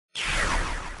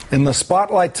In the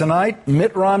spotlight tonight,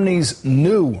 Mitt Romney's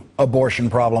new abortion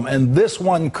problem, and this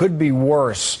one could be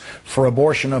worse for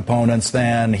abortion opponents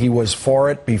than he was for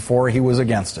it before he was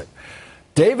against it.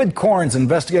 David Corn's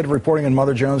investigative reporting on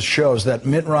Mother Jones shows that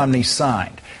Mitt Romney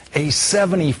signed a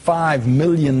 $75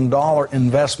 million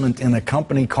investment in a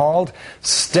company called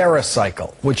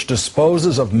Stericycle, which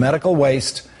disposes of medical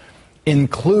waste,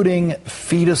 including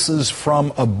fetuses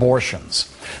from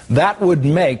abortions. That would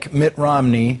make Mitt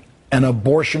Romney an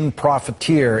abortion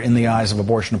profiteer in the eyes of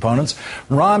abortion opponents.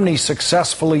 Romney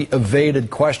successfully evaded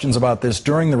questions about this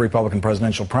during the Republican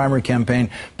presidential primary campaign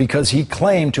because he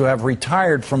claimed to have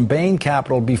retired from Bain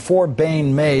Capital before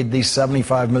Bain made the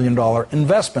 $75 million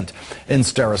investment in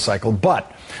Stericycle.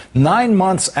 But 9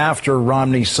 months after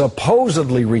Romney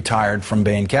supposedly retired from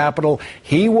Bain Capital,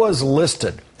 he was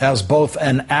listed as both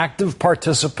an active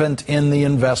participant in the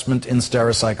investment in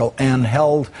Stericycle and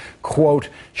held, quote,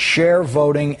 share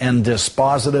voting and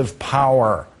dispositive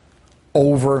power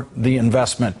over the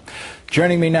investment.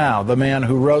 Joining me now, the man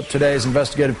who wrote today's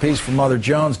investigative piece for Mother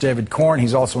Jones, David Corn.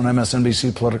 He's also an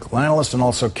MSNBC political analyst, and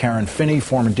also Karen Finney,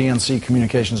 former DNC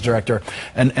communications director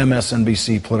and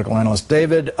MSNBC political analyst.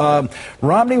 David,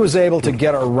 Romney was able to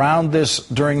get around this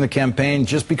during the campaign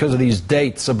just because of these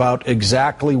dates about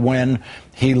exactly when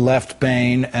he left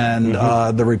Bain, and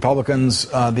the Republicans,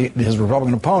 his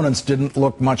Republican opponents, didn't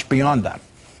look much beyond that.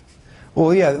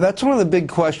 Well, yeah, that's one of the big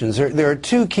questions. There are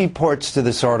two key parts to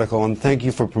this article, and thank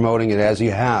you for promoting it as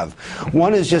you have.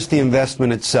 One is just the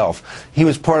investment itself. He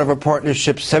was part of a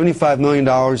partnership, $75 million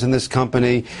in this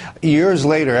company. Years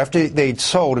later, after they'd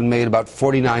sold and made about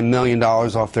 $49 million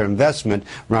off their investment,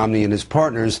 Romney and his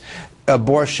partners,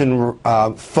 abortion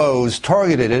foes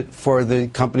targeted it for the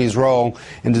company's role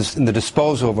in the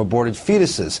disposal of aborted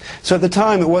fetuses. So at the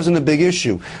time, it wasn't a big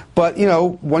issue. But, you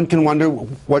know, one can wonder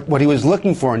what he was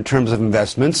looking for in terms of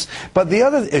investments. But the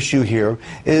other issue here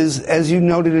is, as you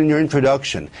noted in your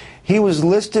introduction, he was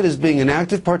listed as being an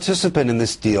active participant in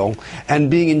this deal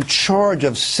and being in charge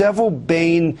of several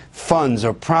Bain funds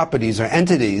or properties or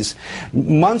entities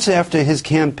months after his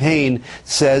campaign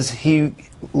says he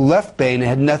left Bain and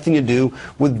had nothing to do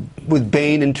with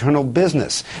Bain internal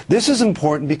business. This is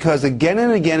important because again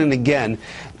and again and again,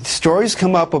 stories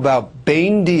come up about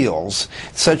Bain deals,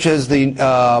 such as the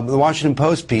Washington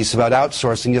Post piece about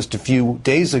outsourcing just a few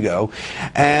days ago,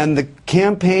 and the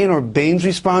campaign or Bain's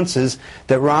response is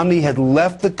that Romney had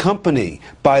left the company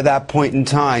by that point in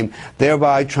time,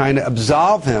 thereby trying to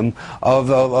absolve him of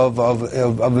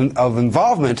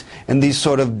involvement in these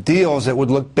sort of deals that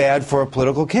would look bad for a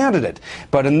political candidate.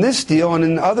 But in this deal and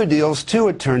in other deals too,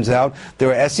 it turns out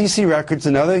there are SEC records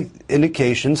and other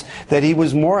indications that he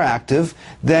was more active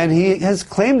than he has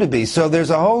claimed to be. So there's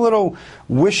a whole little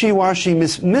wishy-washy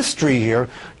mystery here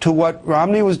to what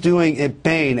Romney was doing at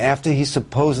Bain after he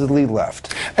supposedly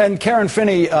left. And Karen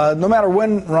Finney, no matter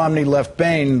when Romney left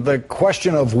Bain, the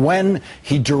question of when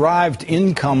he derived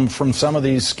income from some of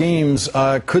these schemes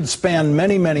could span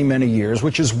many, many, many years,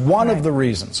 which is one of the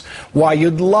reasons why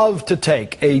you'd love to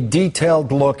take a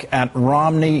detailed look at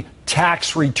Romney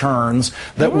tax returns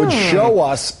that would show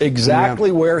us exactly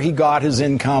where he got his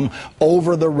income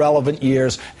over the relevant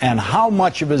years and how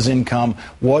much of his income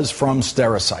was from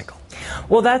Stericycle.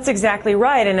 Well, that's exactly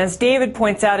right. And as David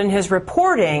points out in his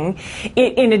reporting,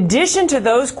 in addition to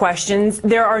those questions,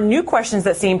 there are new questions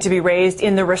that seem to be raised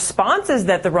in the responses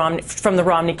that from the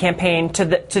Romney campaign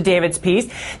to David's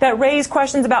piece that raise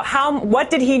questions about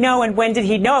what did he know and when did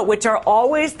he know it, which are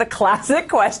always the classic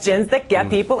questions that get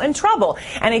people in trouble.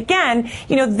 And again,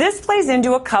 you know, this plays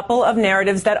into a couple of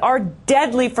narratives that are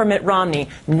deadly for Mitt Romney.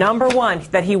 Number one,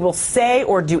 that he will say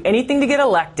or do anything to get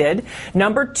elected.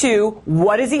 Number two,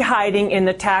 what is he hiding in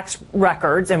the tax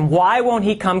records, and why won't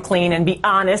he come clean and be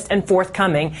honest and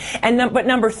forthcoming? And but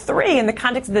number three, in the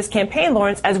context of this campaign,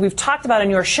 Lawrence, as we've talked about on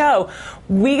your show,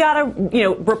 we gotta,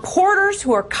 reporters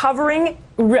who are covering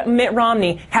Mitt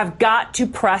Romney have got to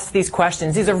press these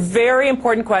questions. These are very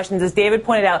important questions, as David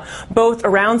pointed out, both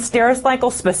around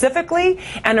Stericycle specifically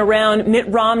and around Mitt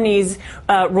Romney's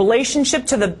relationship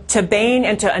to Bain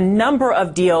and to a number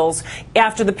of deals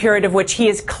after the period of which he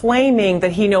is claiming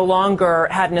that he no longer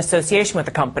had an association with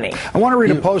the company. I want to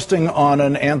read a posting on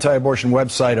an anti-abortion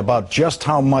website about just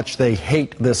how much they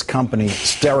hate this company,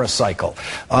 Stericycle.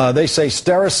 They say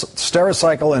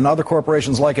Stericycle and other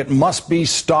corporations like it must be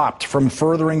stopped from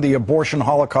furthering the abortion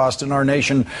holocaust in our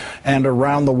nation and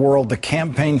around the world. The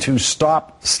campaign to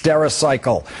stop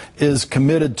Stericycle is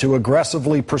committed to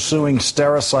aggressively pursuing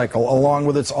Stericycle, along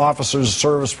with its officers,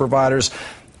 service providers,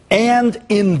 and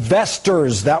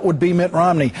investors, that would be Mitt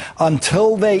Romney,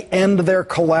 until they end their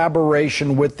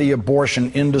collaboration with the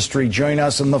abortion industry. Join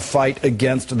us in the fight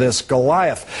against this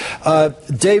Goliath.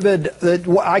 David,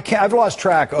 I've lost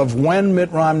track of when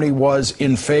Mitt Romney was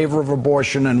in favor of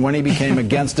abortion and when he became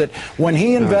against it. When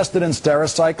he invested in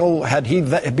Stericycle, had he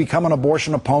become an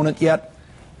abortion opponent yet?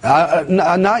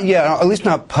 Not yet, at least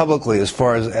not publicly, as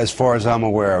far as I'm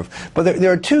aware of. But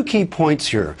there are two key points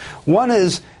here. One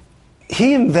is,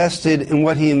 he invested in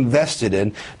what he invested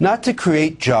in, not to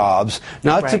create jobs,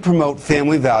 not to promote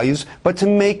family values, but to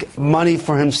make money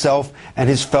for himself and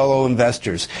his fellow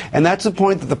investors. And that's the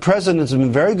point that the president has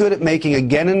been very good at making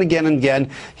again and again and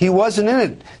again. He wasn't in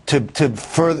it to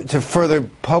further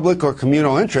public or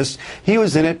communal interests. He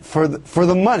was in it for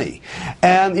the money.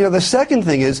 And the second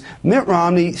thing is, Mitt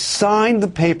Romney signed the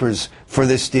papers for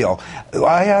this deal.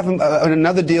 I have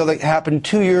another deal that happened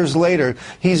 2 years later.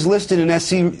 He's listed in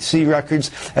SEC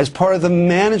records as part of the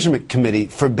management committee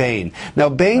for Bain. Now,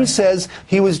 Bain says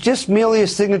he was just merely a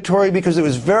signatory because it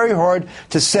was very hard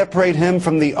to separate him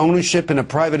from the ownership in a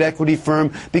private equity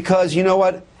firm because, you know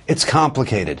what? It's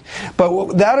complicated.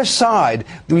 But that aside,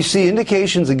 we see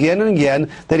indications again and again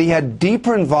that he had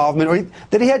deeper involvement, or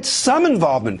that he had some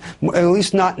involvement, at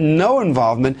least not no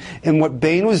involvement, in what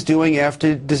Bain was doing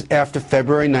after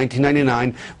February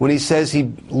 1999, when he says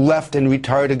he left and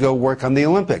retired to go work on the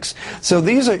Olympics. So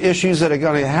these are issues that are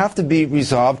going to have to be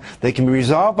resolved. They can be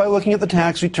resolved by looking at the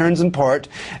tax returns in part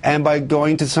and by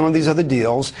going to some of these other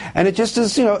deals. And it just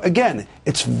is, again,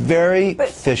 it's very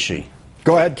fishy.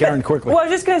 Go ahead, Karen, quickly. Well, I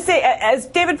was just going to say, as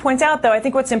David points out, though, I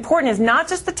think what's important is not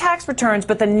just the tax returns,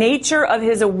 but the nature of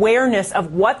his awareness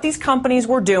of what these companies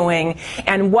were doing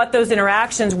and what those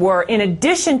interactions were, in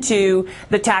addition to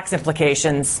the tax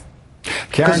implications.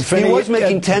 Karen Finney, he was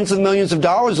making tens of millions of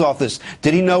dollars off this.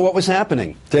 Did he know what was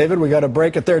happening? David, we got to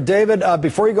break it there. David,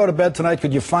 before you go to bed tonight,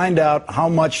 could you find out how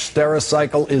much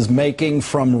Stericycle is making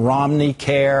from Romney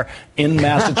Care in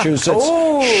Massachusetts?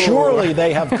 Surely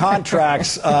they have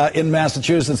contracts in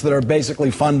Massachusetts that are basically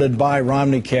funded by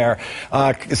Romney Care.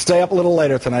 Stay up a little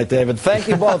later tonight, David. Thank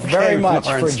you both very much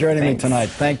for joining me tonight.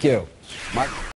 Thank you.